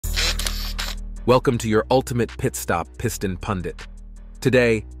Welcome to your ultimate pit stop, Piston Pundit.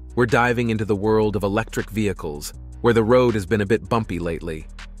 Today, we're diving into the world of electric vehicles, where the road has been a bit bumpy lately.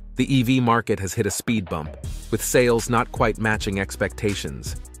 The EV market has hit a speed bump, with sales not quite matching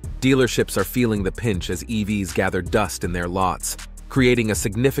expectations. Dealerships are feeling the pinch as EVs gather dust in their lots, creating a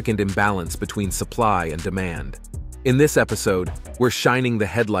significant imbalance between supply and demand. In this episode, we're shining the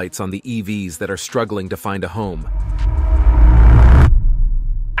headlights on the EVs that are struggling to find a home.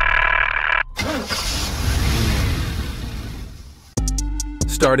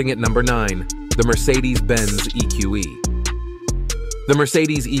 Starting at number 9, the Mercedes-Benz EQE. The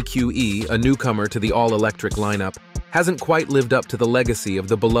Mercedes EQE, a newcomer to the all-electric lineup, hasn't quite lived up to the legacy of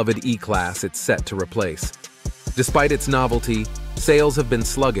the beloved E-Class it's set to replace. Despite its novelty, sales have been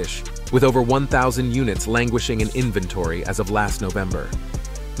sluggish, with over 1,000 units languishing in inventory as of last November.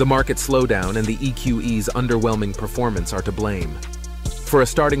 The market slowdown and the EQE's underwhelming performance are to blame. For a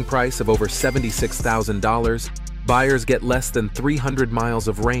starting price of over $76,000, buyers get less than 300 miles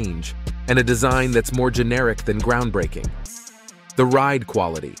of range and a design that's more generic than groundbreaking. The ride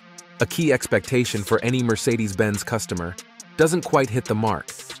quality, a key expectation for any Mercedes-Benz customer, doesn't quite hit the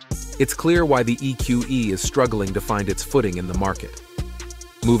mark. It's clear why the EQE is struggling to find its footing in the market.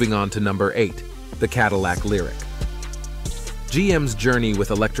 Moving on to number 8, the Cadillac Lyriq. GM's journey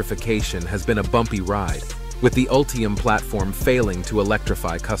with electrification has been a bumpy ride, with the Ultium platform failing to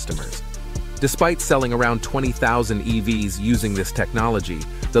electrify customers. Despite selling around 20,000 EVs using this technology,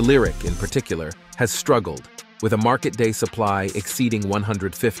 the Lyriq, in particular, has struggled, with a market day supply exceeding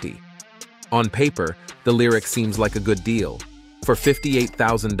 150. On paper, the Lyriq seems like a good deal. For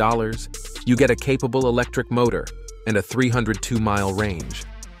 $58,000, you get a capable electric motor and a 302-mile range.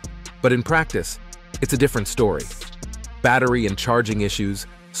 But in practice, it's a different story. Battery and charging issues,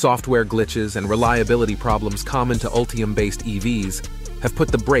 software glitches, and reliability problems common to Ultium-based EVs have put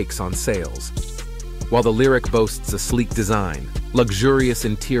the brakes on sales. While the Lyriq boasts a sleek design, luxurious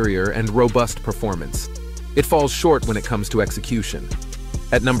interior, and robust performance, it falls short when it comes to execution.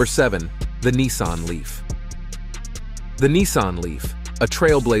 At number 7, the Nissan LEAF. The Nissan LEAF, a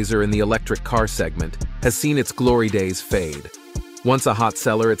trailblazer in the electric car segment, has seen its glory days fade. Once a hot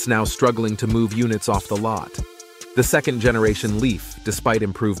seller, it's now struggling to move units off the lot. The second-generation LEAF, despite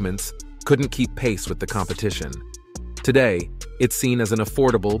improvements, couldn't keep pace with the competition. Today, it's seen as an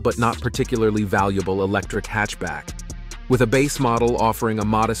affordable but not particularly valuable electric hatchback. With a base model offering a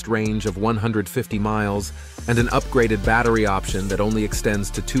modest range of 150 miles and an upgraded battery option that only extends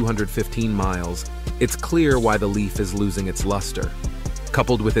to 215 miles, it's clear why the LEAF is losing its luster.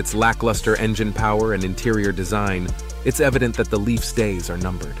 Coupled with its lackluster engine power and interior design, it's evident that the LEAF's days are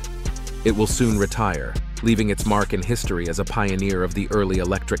numbered. It will soon retire, leaving its mark in history as a pioneer of the early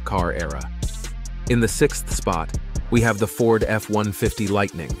electric car era. In the 6th spot, we have the Ford F-150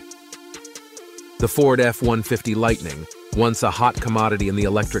 Lightning. The Ford F-150 Lightning, once a hot commodity in the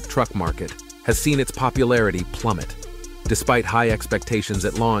electric truck market, has seen its popularity plummet. Despite high expectations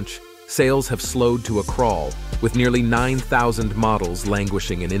at launch, sales have slowed to a crawl, with nearly 9,000 models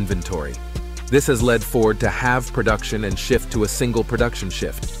languishing in inventory. This has led Ford to halve production and shift to a single production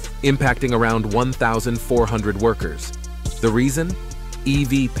shift, impacting around 1,400 workers. The reason?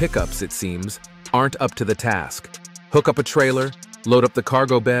 EV pickups, it seems, aren't up to the task. Hook up a trailer, load up the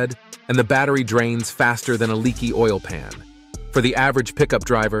cargo bed, and the battery drains faster than a leaky oil pan. For the average pickup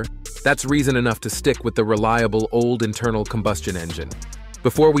driver, that's reason enough to stick with the reliable old internal combustion engine.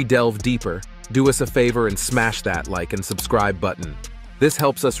 Before we delve deeper, do us a favor and smash that like and subscribe button. This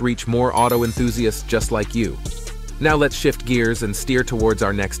helps us reach more auto enthusiasts just like you. Now let's shift gears and steer towards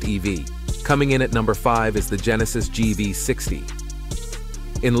our next EV. Coming in at number 5 is the Genesis GV60.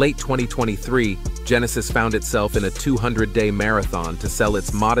 In late 2023, Genesis found itself in a 200-day marathon to sell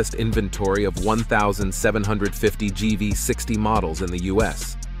its modest inventory of 1,750 GV60 models in the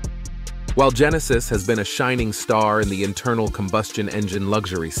US. While Genesis has been a shining star in the internal combustion engine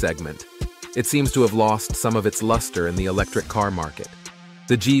luxury segment, it seems to have lost some of its luster in the electric car market.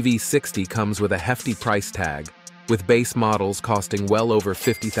 The GV60 comes with a hefty price tag, with base models costing well over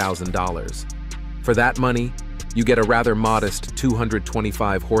 $50,000. For that money, you get a rather modest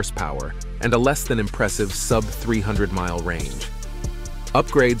 225 horsepower and a less than impressive sub-300-mile range.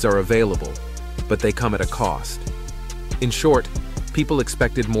 Upgrades are available, but they come at a cost. In short, people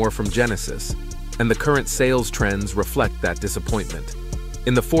expected more from Genesis, and the current sales trends reflect that disappointment.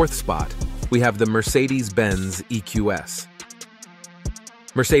 In the 4th spot, we have the Mercedes-Benz EQS.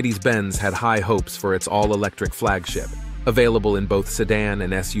 Mercedes-Benz had high hopes for its all-electric flagship, available in both sedan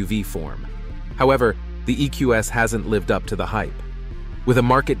and SUV form. However, the EQS hasn't lived up to the hype. With a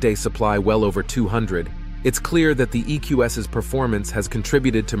market day supply well over 200, It's clear that the EQS's performance has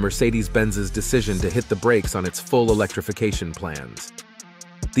contributed to Mercedes-Benz's decision to hit the brakes on its full electrification plans.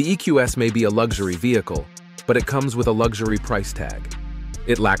 The EQS may be a luxury vehicle, but it comes with a luxury price tag.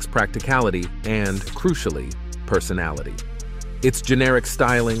 It lacks practicality and, crucially, personality. Its generic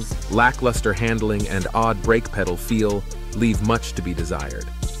styling, lackluster handling, and odd brake pedal feel leave much to be desired.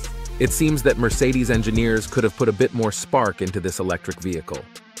 It seems that Mercedes engineers could have put a bit more spark into this electric vehicle.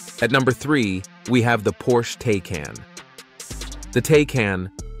 At number 3, we have the Porsche Taycan. The Taycan,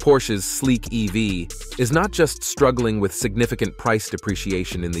 Porsche's sleek EV, is not just struggling with significant price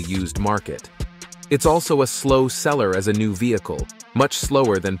depreciation in the used market. It's also a slow seller as a new vehicle, much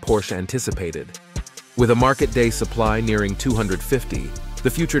slower than Porsche anticipated. With a market day supply nearing 250,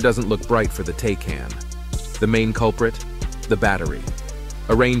 the future doesn't look bright for the Taycan. The main culprit? The battery.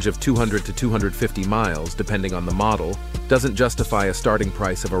 A range of 200 to 250 miles, depending on the model, doesn't justify a starting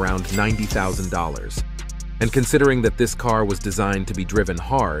price of around $90,000. And considering that this car was designed to be driven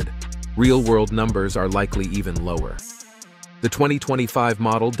hard, real-world numbers are likely even lower. The 2025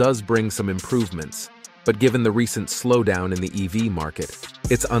 model does bring some improvements, but given the recent slowdown in the EV market,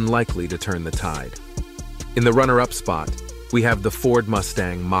 it's unlikely to turn the tide. In the runner-up spot, we have the Ford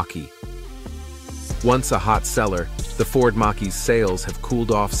Mustang Mach-E. Once a hot seller, the Ford Mach-E's sales have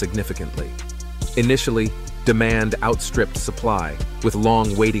cooled off significantly. Initially, demand outstripped supply, with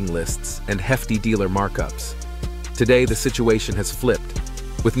long waiting lists and hefty dealer markups. Today, the situation has flipped.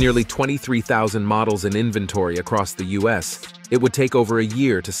 With nearly 23,000 models in inventory across the US, it would take over a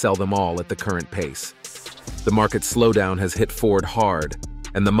year to sell them all at the current pace. The market slowdown has hit Ford hard,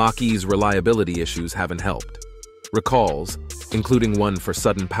 and the Mach-E's reliability issues haven't helped. Recalls, including one for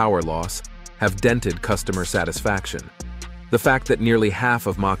sudden power loss, have dented customer satisfaction. The fact that nearly half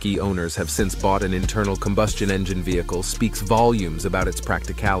of Mach-E owners have since bought an internal combustion engine vehicle speaks volumes about its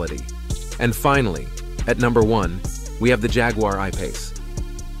practicality. And finally, at number 1, we have the Jaguar I-Pace.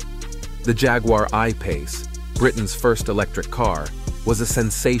 The Jaguar I-Pace, Britain's first electric car, was a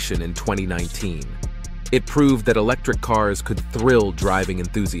sensation in 2019. It proved that electric cars could thrill driving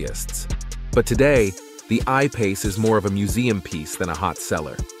enthusiasts. But today, the I-Pace is more of a museum piece than a hot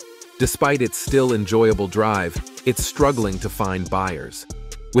seller. Despite its still enjoyable drive, it's struggling to find buyers.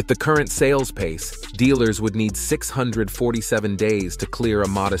 With the current sales pace, dealers would need 647 days to clear a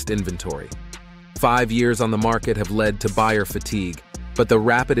modest inventory. 5 years on the market have led to buyer fatigue, but the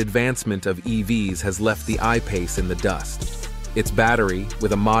rapid advancement of EVs has left the I-Pace in the dust. Its battery,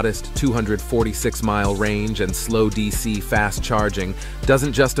 with a modest 246-mile range and slow DC fast charging,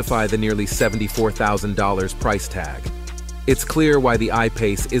 doesn't justify the nearly $74,000 price tag. It's clear why the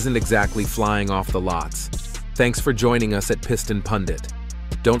I-Pace isn't exactly flying off the lots. Thanks for joining us at Piston Pundit.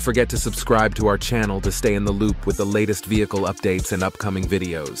 Don't forget to subscribe to our channel to stay in the loop with the latest vehicle updates and upcoming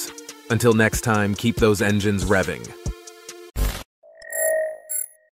videos. Until next time, keep those engines revving.